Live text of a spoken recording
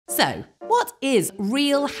So, what is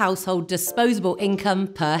real household disposable income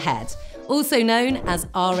per head, also known as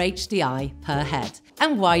RHDI per head,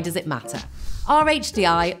 and why does it matter?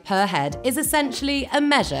 RHDI per head is essentially a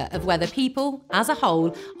measure of whether people, as a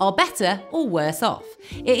whole, are better or worse off.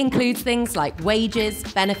 It includes things like wages,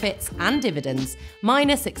 benefits and dividends,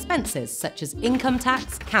 minus expenses such as income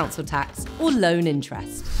tax, council tax or loan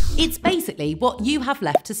interest. It's basically what you have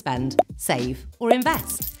left to spend, save or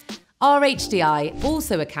invest. RHDI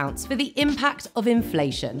also accounts for the impact of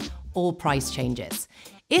inflation or price changes.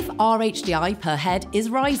 If RHDI per head is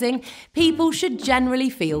rising, people should generally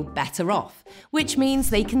feel better off, which means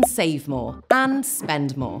they can save more and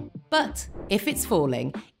spend more. But if it's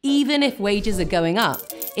falling, even if wages are going up,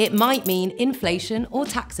 it might mean inflation or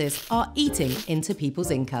taxes are eating into people's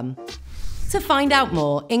income. To find out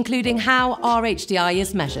more, including how RHDI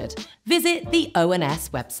is measured, visit the ONS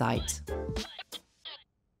website.